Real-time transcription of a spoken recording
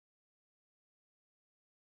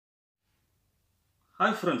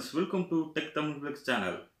Hi friends, welcome to Techtamilplex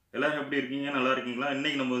channel. எல்லாரும் எப்படி இருக்கீங்க? நல்லா இருக்கீங்களா?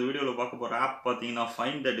 இன்னைக்கு நம்ம இந்த வீடியோல பார்க்க போற ஆப் பார்த்தீங்கன்னா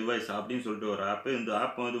Find the Device அப்படின்னு சொல்லிட்டு ஒரு ஆப். இந்த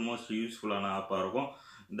ஆப் வந்து மோஸ்ட் யூஸ்ஃபுல்லான ஆப்பா இருக்கும்.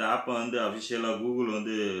 இந்த ஆப் வந்து அஃபிஷியலா Google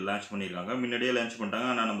வந்து லான்ச் பண்ணிருக்காங்க. முன்னாடியே லான்ச் பண்ணிட்டாங்க.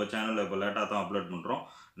 ஆனா நம்ம சேனல்ல இப்ப லேட்டா தான் அப்லோட் பண்றோம்.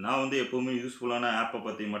 நான் வந்து எப்பவுமே யூஸ்ஃபுல்லான ஆப்ப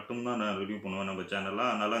பத்தி மட்டும் தான் நான் ரிவ்யூ பண்ணுவேன் நம்ம சேனல்ல.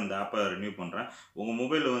 அதனால இந்த ஆப்ப ரிவ்யூ பண்றேன். உங்க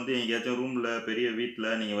மொபைல்ல வந்து எங்கேயாச்சும் ரூம்ல பெரிய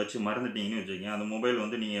வீட்ல நீங்க வச்சு மறந்துட்டீங்கன்னு வச்சுக்கங்க. அந்த மொபைல்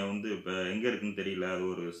வந்து நீங்க வந்து இப்ப எங்க இருக்குன்னு தெரியல. அது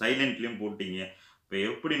ஒரு சைலன்ட்லயும் போட்டீங்க. இப்போ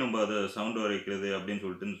எப்படி நம்ம அதை சவுண்ட் வர வைக்கிறது அப்படின்னு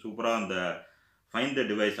சொல்லிட்டு சூப்பராக அந்த ஃபைண்ட் த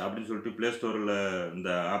டிவைஸ் அப்படின்னு சொல்லிட்டு ப்ளே ஸ்டோரில் இந்த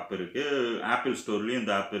ஆப் இருக்குது, ஆப்பிள் ஸ்டோர்லேயும்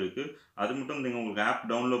இந்த ஆப் இருக்குது. அது மட்டும் நீங்கள் உங்களுக்கு ஆப்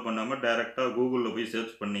டவுன்லோட் பண்ணாமல் டேரெக்டாக கூகுளில் போய்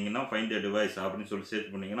சர்ச் பண்ணிங்கன்னா ஃபைண்ட் த டிவைஸ் அப்படின்னு சொல்லி சர்ச்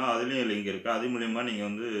பண்ணிங்கன்னா அதுலேயும் லிங்க் இருக்குது. அது மூலிமா நீங்கள்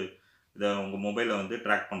வந்து இதை உங்கள் மொபைலை வந்து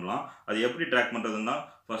ட்ராக் பண்ணலாம். அது எப்படி ட்ராக் பண்ணுறதுன்னா,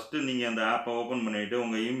 ஃபஸ்ட்டு நீங்கள் அந்த ஆப்பை ஓப்பன் பண்ணிவிட்டு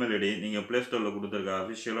உங்கள் இமெயில் ஐடி நீங்கள் ப்ளே ஸ்டோரில் கொடுத்துருக்க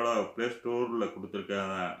அஃபிஷியலாக ப்ளே ஸ்டோரில் கொடுத்துருக்க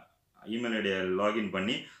இமெயில் ஐடியை லாகின்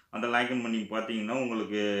பண்ணி அந்த லாகின் பண்ணி பார்த்தீங்கன்னா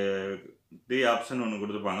உங்களுக்கு 3 ஆப்ஷன் ஒன்று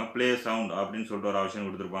கொடுத்துருப்பாங்க. ப்ளே சவுண்ட் அப்படின்னு சொல்லிட்டு ஒரு ஆப்ஷன்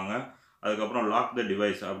கொடுத்துருப்பாங்க. அதுக்கப்புறம் லாக் த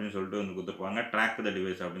டிவைஸ் அப்படின்னு சொல்லிட்டு வந்து கொடுத்துருப்பாங்க. ட்ராக் த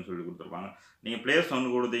டிவைஸ் அப்படின்னு சொல்லி கொடுத்துருப்பாங்க. நீங்கள் ப்ளே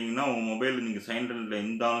சவுண்ட் கொடுத்தீங்கன்னா உங்கள் மொபைல் நீங்கள் சைலண்டில்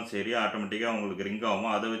இருந்தாலும் சரி ஆட்டோமேட்டிக்காக உங்களுக்கு ரிங்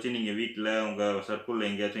ஆகும். அதை வச்சு நீங்கள் வீட்டில் உங்கள் சர்க்கிளில்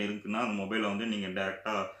எங்கேயாச்சும் இருக்குன்னா அந்த மொபைலை வந்து நீங்கள்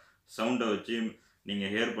டேரெக்டாக சவுண்டை வச்சு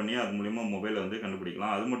நீங்கள் ஹேர் பண்ணி அது மூலிமா மொபைலை வந்து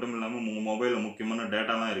கண்டுபிடிக்கலாம். அது மட்டும் இல்லாமல் உங்கள் மொபைலில் முக்கியமான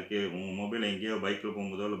டேட்டாலாம் இருக்குது. உங்கள் மொபைல் எங்கேயோ பைக்கில்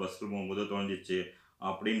போகும்போதோ இல்லை பஸ்ஸில் போகும்போதோ தொலைஞ்சிச்சு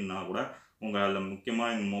அப்படின்னா கூட உங்கள் அதில்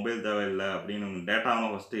முக்கியமாக எங்கள் மொபைல் தேவையில்லை அப்படின்னு உங்கள்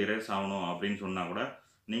டேட்டாவெலாம் ஃபஸ்ட்டு எரேஸ் ஆகணும் அப்படின்னு சொன்னால் கூட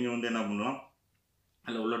நீங்கள் வந்து என்ன பண்ணலாம்,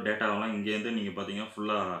 அதில் உள்ள டேட்டாவெல்லாம் இங்கேருந்து நீங்கள் பார்த்தீங்கன்னா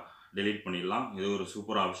ஃபுல்லாக டெலீட் பண்ணிடலாம். இது ஒரு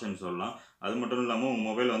சூப்பர் ஆப்ஷன் சொல்லலாம். அது மட்டும் இல்லாமல் உங்கள்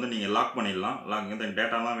மொபைலை வந்து நீங்கள் லாக் பண்ணிடலாம். இந்த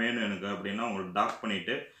டேட்டாலாம் வேணும் எனக்கு அப்படின்னா உங்களுக்கு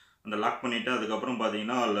லாக் பண்ணிவிட்டு அதுக்கப்புறம்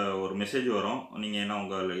பார்த்தீங்கன்னா அதில் ஒரு மெசேஜ் வரும். நீங்கள் என்ன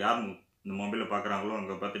உங்கள் யார் இந்த மொபைலை பார்க்குறாங்களோ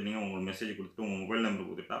அங்கே பார்த்துட்டிங்கன்னா உங்களுக்கு மெசேஜ் கொடுத்துட்டு உங்கள் மொபைல் நம்பர்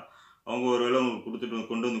கொடுத்துட்டா அவங்க ஒரு வேளை உங்களுக்கு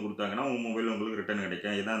கொண்டு வந்து கொடுத்தாங்கன்னா உங்கள் மொபைலில் உங்களுக்கு ரிட்டர்ன்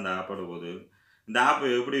கிடைக்கும். இதுதான் இந்த ஆப்போட போகுது. இந்த ஆப்பை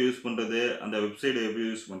எப்படி யூஸ் பண்ணுறது, அந்த வெப்சைட்டை எப்படி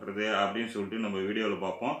யூஸ் பண்ணுறது அப்படின்னு சொல்லிட்டு நம்ம வீடியோவில்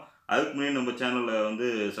பார்ப்போம். அதுக்கு முன்னாடி நம்ம சேனலில் வந்து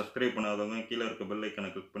சப்ஸ்கிரைப் பண்ணாதவங்க கீழே இருக்க பெல் ஐக்கனை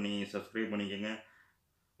கிளிக் பண்ணி சப்ஸ்கிரைப் பண்ணிக்கோங்க.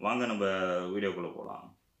 வாங்க நம்ம வீடியோக்குள்ளே போகலாம்.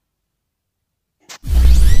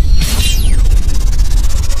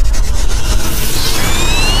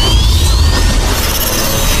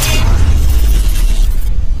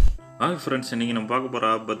 ஹாய் ஃப்ரெண்ட்ஸ், இன்றைக்கி நம்ம பார்க்க போகிற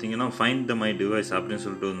ஆப் பார்த்தீங்கன்னா ஃபைண்ட் த மை டிவைஸ் அப்படின்னு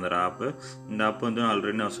சொல்லிட்டு வந்த ஆப்பு. இந்த ஆப் வந்து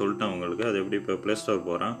ஆல்ரெடி நான் சொல்லிட்டேன் உங்களுக்கு. அது எப்படி இப்போ ப்ளே ஸ்டோர்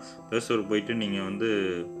போகிறேன். ப்ளே ஸ்டோர் போயிட்டு நீங்கள் வந்து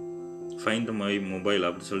ஃபைண்ட் த மை மொபைல்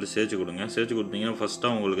அப்படின்னு சொல்லிட்டு சேர்த்து கொடுங்க. சேர்த்து கொடுத்தீங்கன்னா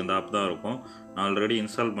ஃபஸ்ட்டாக உங்களுக்கு இந்த ஆப் தான் இருக்கும். நான் ஆல்ரெடி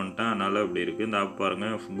இன்ஸ்டால் பண்ணிட்டேன், அதனால் இப்படி இருக்குது. இந்த ஆப்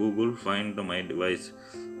பாருங்கள், Google find the my device.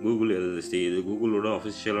 Google LLC, இது கூகுளோட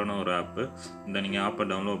அஃபிஷியலான ஒரு ஆப்பு. இந்த நீங்கள் ஆப்பை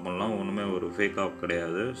டவுன்லோட் பண்ணலாம். ஒன்றுமே ஒரு ஃபேக் ஆப்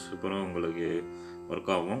கிடையாது. சூப்பராக உங்களுக்கு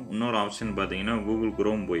ஒர்க் ஆகும். இன்னொரு ஆப்ஷன் பார்த்தீங்கன்னா கூகுள்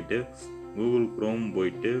குரோம்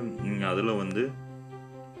போயிட்டு நீங்கள் அதில் வந்து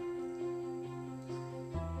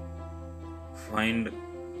ஃபைண்ட்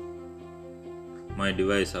மை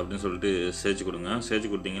டிவைஸ் அப்படின்னு சொல்லிட்டு சர்ச் கொடுங்க. சர்ச்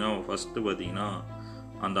கொடுத்தீங்கன்னா ஃபஸ்ட்டு பார்த்தீங்கன்னா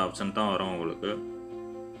அந்த ஆப்ஷன் தான் வரும் உங்களுக்கு.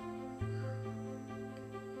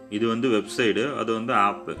 இது வந்து வெப்சைடு, அது வந்து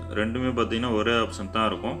ஆப்பு, ரெண்டுமே பார்த்தீங்கன்னா ஒரே ஆப்ஷன் தான்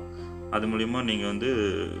இருக்கும். அது மூலிமா நீங்கள் வந்து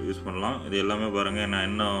யூஸ் பண்ணலாம். இது எல்லாமே பாருங்கள், நான்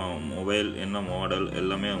என்ன மொபைல் என்ன மாடல்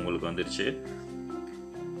எல்லாமே உங்களுக்கு வந்துடுச்சு.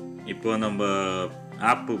 இப்போ நம்ம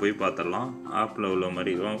ஆப்பு போய் பார்த்துடலாம். ஆப்பில் உள்ள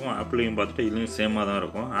மாதிரி இருக்கும். ஆப்லேயும் பார்த்துட்டு இதுலேயும் சேமாக தான்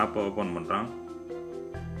இருக்கும். ஆப்பை ஓப்பன் பண்ணுறேன்.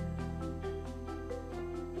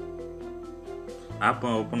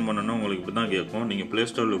 ஆப்பை ஓப்பன் பண்ணணும் உங்களுக்கு இப்படி தான் கேட்கும். நீங்கள் ப்ளே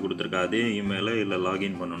ஸ்டோரில் கொடுத்துருக்க அதே இமெயிலை இல்லை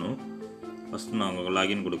லாகின் பண்ணணும். ஃபஸ்ட்டு நான் உங்களுக்கு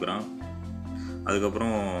லாகின் கொடுக்குறேன்.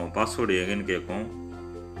 அதுக்கப்புறம் பாஸ்வேர்டு எகைன் கேட்கும்.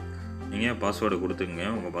 நீங்கள் பாஸ்வேர்டை கொடுத்துங்க.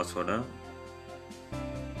 உங்கள் பாஸ்வேர்டை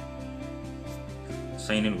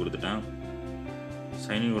சைன்இன் கொடுத்துட்டேன்.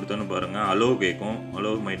 சைன்இன் கொடுத்தோன்னு பாருங்கள், அலோ கேட்கும்.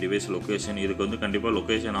 Allow my device location. இதுக்கு வந்து கண்டிப்பாக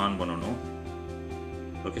லொக்கேஷன் ஆன் பண்ணணும்.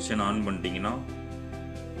 லொக்கேஷன் ஆன் பண்ணிட்டீங்கன்னா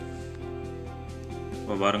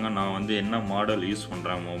இப்போ பாருங்கள், நான் வந்து என்ன மாடல் யூஸ்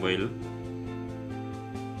பண்ணுறேன் மொபைல்,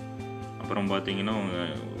 அப்புறம் பார்த்தீங்கன்னா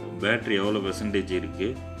பேட்ரி எவ்வளோ பெர்சன்டேஜ்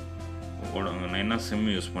இருக்குது, நான் என்ன சிம்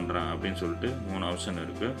யூஸ் பண்ணுறேன் அப்படின்னு சொல்லிட்டு 3 ஆப்ஷன்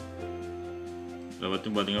இருக்குது. இதில் பற்றி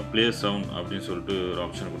பார்த்தீங்கன்னா ப்ளே சவுண்ட் அப்படின்னு சொல்லிட்டு ஒரு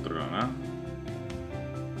ஆப்ஷன் கொடுத்துருக்காங்க.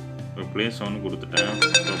 இப்போ ப்ளே சவுண்ட் கொடுத்துட்டேன்.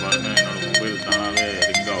 இப்போ பாருங்கள், என்னோடய மொபைல் தானாகவே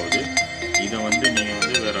ரிங் ஆகுது. இதை வந்து நீங்கள்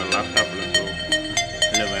வந்து வேறு லேப்டாப்லேருந்தோ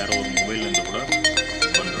இல்லை வேறு ஒரு மொபைல்லேருந்து கூட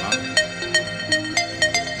பண்ணலாம்.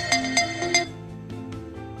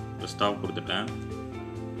 இப்போ ஸ்டாப் கொடுத்துட்டேன்.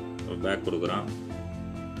 இப்போ பேக் கொடுக்குறேன்.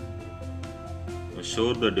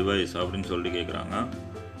 ஷோர் த டிவைஸ் அப்படின்னு சொல்லிட்டு கேட்குறாங்க.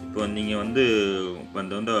 இப்போ நீங்கள் வந்து இப்போ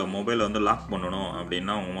இந்த வந்து மொபைலை வந்து லாக் பண்ணணும்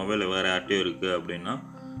அப்படின்னா உங்கள் மொபைலில் வேறு ஆக்டிவ் இருக்குது அப்படின்னா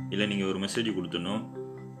இல்லை நீங்கள் ஒரு மெசேஜ் கொடுத்துடணும்.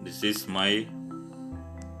 திஸ் இஸ் மை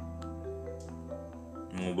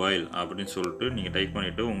மொபைல் அப்படின்னு சொல்லிட்டு நீங்கள் டைப்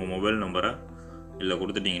பண்ணிவிட்டு உங்கள் மொபைல் நம்பரை இல்லை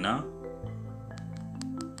கொடுத்துட்டிங்கன்னா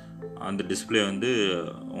அந்த டிஸ்பிளே வந்து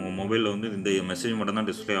உங்கள் மொபைலில் வந்து இந்த மெசேஜ் மட்டும் தான்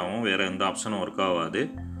டிஸ்பிளே ஆகும், வேறு எந்த ஆப்ஷனும் ஒர்க் ஆகாது.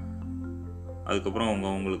 அதுக்கப்புறம் அவங்க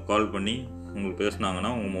உங்களுக்கு கால் பண்ணி உங்களுக்கு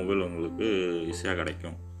பேசுனாங்கன்னா உங்கள் மொபைல் உங்களுக்கு ஈஸியாக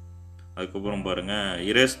கிடைக்கும். அதுக்கப்புறம் பாருங்கள்,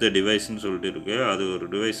 இரேஸ் த டிவைஸ்ன்னு சொல்லிட்டு இருக்குது. அது ஒரு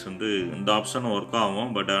டிவைஸ் வந்து இந்த ஆப்ஷனும் ஒர்க்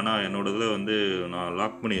ஆகும், பட் ஆனால் என்னோடதில் வந்து நான்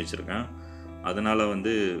லாக் பண்ணி வச்சுருக்கேன், அதனால்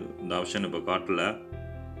வந்து இந்த ஆப்ஷன் இப்போ காட்டலை.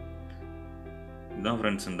 இதுதான்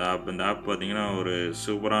ஃப்ரெண்ட்ஸ் இந்த ஆப் பார்த்தீங்கன்னா ஒரு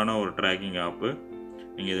சூப்பரான ஒரு ட்ராக்கிங் ஆப்பு.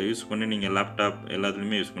 நீங்கள் இதை யூஸ் பண்ணி நீங்கள் லேப்டாப்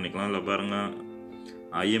எல்லாத்துலேயுமே யூஸ் பண்ணிக்கலாம். இல்லை பாருங்கள்,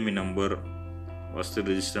 IME number, first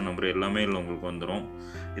register number எல்லாமே இல்லை உங்களுக்கு வந்துடும்.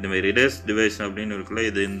 இதுமாதிரி இரேஸ் டிவைஸ் அப்படின்னு இருக்குல்ல,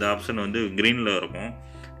 இந்த ஆப்ஷன் வந்து க்ரீனில் இருக்கும்.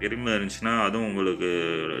 க்ரீனில் இருந்துச்சுன்னா அதுவும் உங்களுக்கு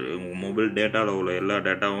உங்கள் மொபைல் டேட்டாவில் உள்ள எல்லா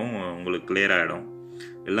டேட்டாவும் உங்களுக்கு கிளியர் ஆகிடும்,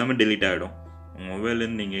 எல்லாமே டெலீட் ஆகிடும். உங்கள்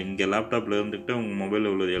மொபைல்லேருந்து நீங்கள் இங்கே லேப்டாப்பில் இருந்துக்கிட்டு உங்கள்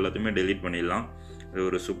மொபைலில் உள்ளது எல்லாத்தையுமே டெலீட் பண்ணிடலாம். இது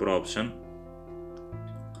ஒரு சூப்பர் ஆப்ஷன்.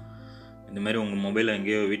 இந்த மாதிரி உங்கள் மொபைலை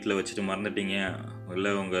எங்கேயோ வீட்டில் வச்சுட்டு மறந்துட்டீங்க,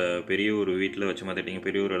 இல்லை உங்கள் பெரிய ஒரு வீட்டில் வச்சு மறந்துட்டீங்க,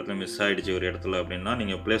 பெரிய ஒரு இடத்துல மிஸ் ஆகிடுச்சு ஒரு இடத்துல அப்படின்னா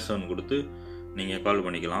நீங்கள் ப்ளேஸ் ஒன் கொடுத்து நீங்கள் கால்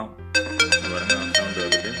பண்ணிக்கலாம். பாருங்கள், சவுண்ட்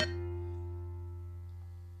வருது.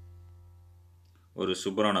 ஒரு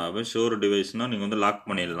சூப்பரான ஆப். ஷோர் டிவைஸ்னால் நீங்கள் வந்து லாக்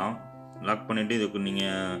பண்ணிடலாம். லாக் பண்ணிவிட்டு இதுக்கு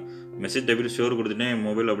நீங்கள் மெசேஜ் டைப்பில் ஷோர் கொடுத்துட்டே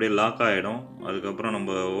மொபைல் அப்படியே லாக் ஆகிடும். அதுக்கப்புறம்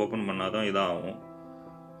நம்ம ஓப்பன் பண்ணால் தான் இதாகும்.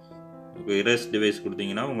 இப்போ இரேஸ் டிவைஸ்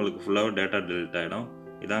கொடுத்தீங்கன்னா உங்களுக்கு ஃபுல்லாக டேட்டா டெலிட் ஆகிடும்.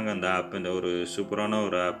 இதாங்க அந்த ஆப். இந்த ஒரு சூப்பரான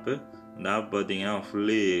ஒரு ஆப்பு. இந்த ஆப் பார்த்தீங்கன்னா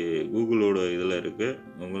ஃபுல்லி கூகுளோட இதில் இருக்குது.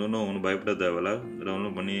 உங்களுக்கு ஒன்றும் பயப்பட தேவையில்லை,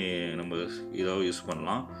 டவுன்லோட் பண்ணி நம்ம இதாக யூஸ்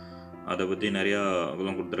பண்ணலாம். அதை பற்றி நிறையா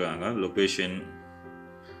இதெல்லாம் கொடுத்துருக்காங்க. லொக்கேஷன்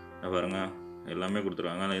பாருங்கள், எல்லாமே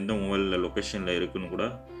கொடுத்துருக்காங்க. அது எந்த மொபைலில் லொக்கேஷனில் இருக்குதுன்னு கூட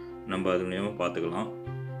நம்ம அது மூலியமாக பார்த்துக்கலாம்.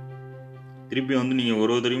 திருப்பி வந்து நீங்கள்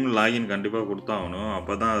ஒரு தடவையும் லாகின் கண்டிப்பாக கொடுத்தாகணும்,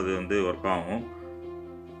 அப்போ தான் அது வந்து ஒர்க் ஆகும்.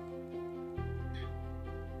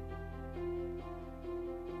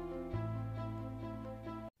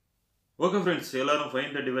 ஓகே ஃப்ரெண்ட்ஸ், எல்லோரும்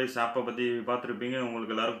ஃபைண்ட் த டிவைஸ் ஆப்பை பற்றி பார்த்துருப்பீங்க.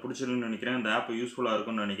 உங்களுக்கு எல்லோரும் பிடிச்சிருக்குன்னு நினைக்கிறேன். இந்த ஆப் யூஸ்ஃபுல்லாக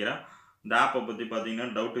இருக்கும்னு நினைக்கிறேன். இந்த ஆப்பை பற்றி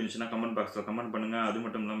பார்த்தீங்கன்னா டவுட் இருந்துச்சுன்னா கமெண்ட் பாக்ஸில் கமெண்ட் பண்ணுங்கள். அது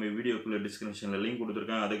மட்டும் இல்லாமல் வீடியோக்குள்ளே டிஸ்கிரிப்ஷனில் லிங்க்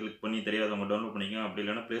கொடுத்துருக்கேன், அதை கிளிக் பண்ணி தெரியாதவங்க டவுன்லோட் பண்ணிக்கோங்க. அப்படி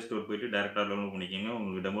இல்லைனா ப்ளே ஸ்டோர் போய்ட்டு டேரெக்டாக டவுன்லோட் பண்ணிக்கோங்க.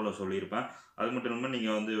 உங்களுக்கு டெமோவில் சொல்லியிருப்பேன். அது மட்டும் இல்லாமல்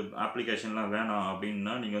நீங்கள் வந்து அப்ளிகேஷன்லாம் வேணாம்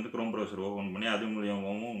அப்படின்னா நீங்கள் வந்து க்ரோம் ப்ரௌசர் ஓப்பன் பண்ணி அது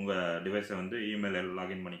மூலியமாகவும் உங்கள் டிவைஸை வந்து இமெயிலில்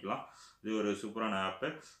லாகின் பண்ணிக்கலாம். இது ஒரு சூப்பரான ஆப்பு.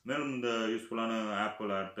 மேலும் இந்த யூஸ்ஃபுல்லான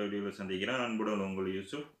ஆப்பில் அடுத்த வீடியோவில் சந்திக்கிறேன். அன்புடன் உங்கள்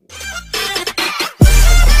யூசுப்.